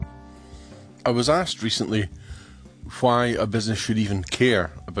I was asked recently why a business should even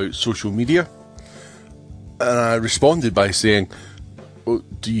care about social media, and I responded by saying, well,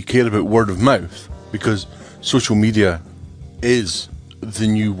 do you care about word of mouth? Because social media is the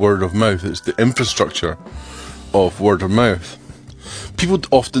new word of mouth. It's the infrastructure of word of mouth. People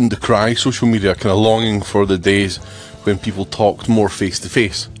often decry social media, kind of longing for the days when people talked more face to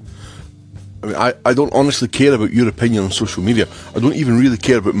face. I mean, I don't honestly care about your opinion on social media. I don't even really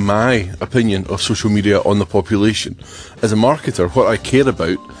care about my opinion of social media on the population. As a marketer, what I care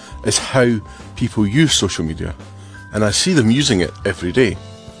about is how people use social media. And I see them using it every day.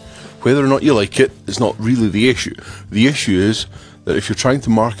 Whether or not you like it is not really the issue. The issue is that if you're trying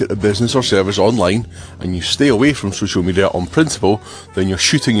to market a business or service online and you stay away from social media on principle, then you're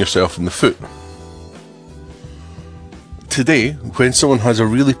shooting yourself in the foot. Today, when someone has a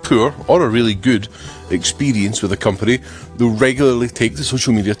really poor or a really good experience with a company, they'll regularly take to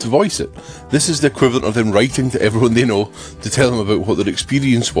social media to voice it. This is the equivalent of them writing to everyone they know to tell them about what their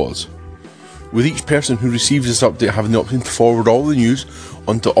experience was. With each person who receives this update having the option to forward all the news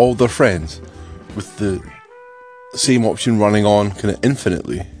onto all their friends, with the same option running on kind of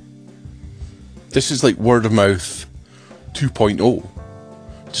infinitely. This is like word of mouth 2.0.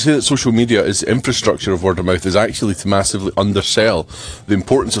 To say that social media is the infrastructure of word of mouth is actually to massively undersell the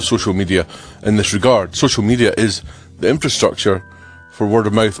importance of social media in this regard. Social media is the infrastructure for word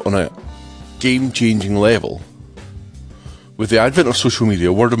of mouth on a game-changing level. With the advent of social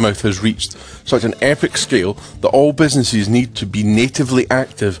media, word of mouth has reached such an epic scale that all businesses need to be natively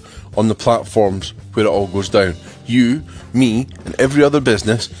active on the platforms where it all goes down. You, me, and every other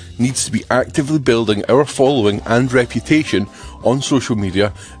business needs to be actively building our following and reputation on social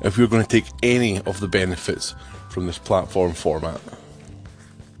media if we're going to take any of the benefits from this platform format.